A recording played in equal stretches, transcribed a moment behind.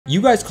You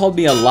guys called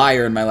me a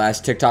liar in my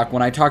last TikTok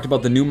when I talked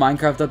about the new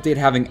Minecraft update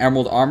having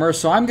emerald armor,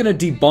 so I'm gonna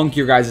debunk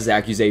your guys'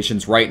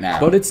 accusations right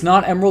now. But it's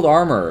not emerald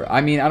armor.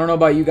 I mean, I don't know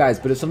about you guys,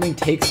 but if something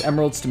takes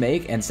emeralds to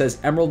make and says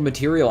emerald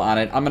material on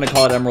it, I'm gonna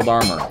call it emerald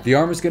armor. The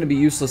armor's gonna be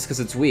useless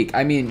because it's weak.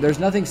 I mean, there's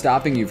nothing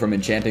stopping you from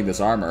enchanting this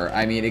armor.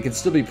 I mean, it can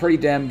still be pretty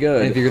damn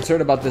good. And if you're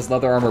concerned about this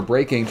leather armor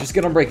breaking, just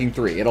get on breaking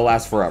 3. It'll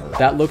last forever.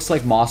 That looks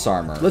like moss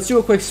armor. Let's do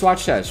a quick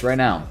swatch test right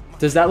now.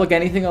 Does that look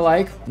anything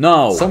alike?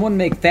 No. Someone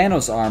make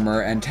Thanos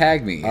armor and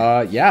tag me.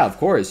 Yeah, of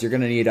course. You're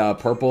gonna need a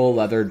purple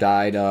leather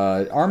dyed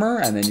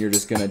armor, and then you're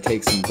just gonna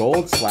take some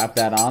gold, slap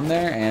that on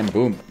there, and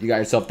boom, you got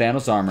yourself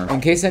Thanos armor.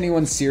 In case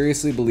anyone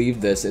seriously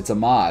believed this, it's a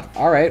mod.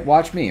 All right,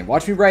 watch me.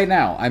 Watch me right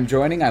now. I'm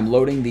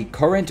loading the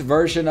current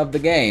version of the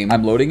game.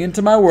 I'm loading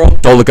into my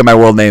world. Don't look at my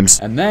world names.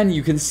 And then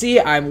you can see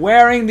I'm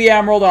wearing the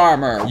emerald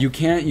armor. You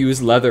can't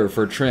use leather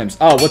for trims.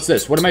 Oh, what's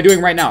this? What am I doing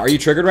right now? Are you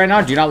triggered right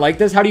now? Do you not like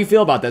this? How do you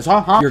feel about this?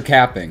 Huh? You're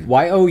capping.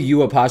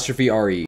 Y-O-U apostrophe R-E.